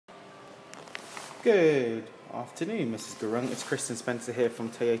Good afternoon, Mrs. Gurung. It's Kristen Spencer here from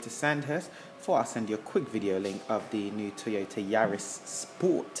Toyota Sandhurst. Before I send you a quick video link of the new Toyota Yaris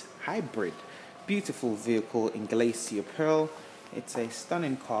Sport Hybrid. Beautiful vehicle in Glacier Pearl. It's a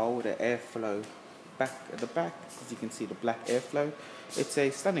stunning car with an airflow back at the back, as you can see the black airflow. It's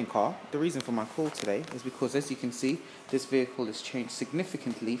a stunning car. The reason for my call today is because, as you can see, this vehicle has changed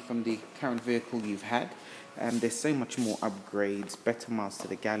significantly from the current vehicle you've had. There's so much more upgrades, better miles to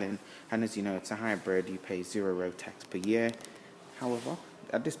the gallon, and as you know, it's a hybrid. You pay 0 road tax per year. However,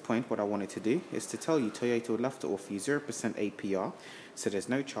 at this point, what I wanted to do is to tell you Toyota would love to offer you 0% APR, so there's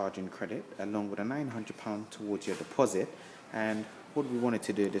no charge in credit, along with a £900 towards your deposit. And what we wanted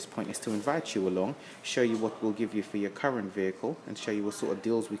to do at this point is to invite you along, show you what we'll give you for your current vehicle, and show you what sort of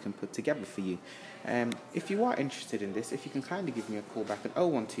deals we can put together for you. If you are interested in this, if you can kindly give me a call back at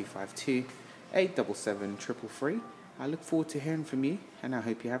 01252 877 333. I look forward to hearing from you, and I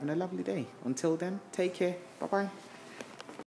hope you're having a lovely day. Until then, take care. Bye-bye.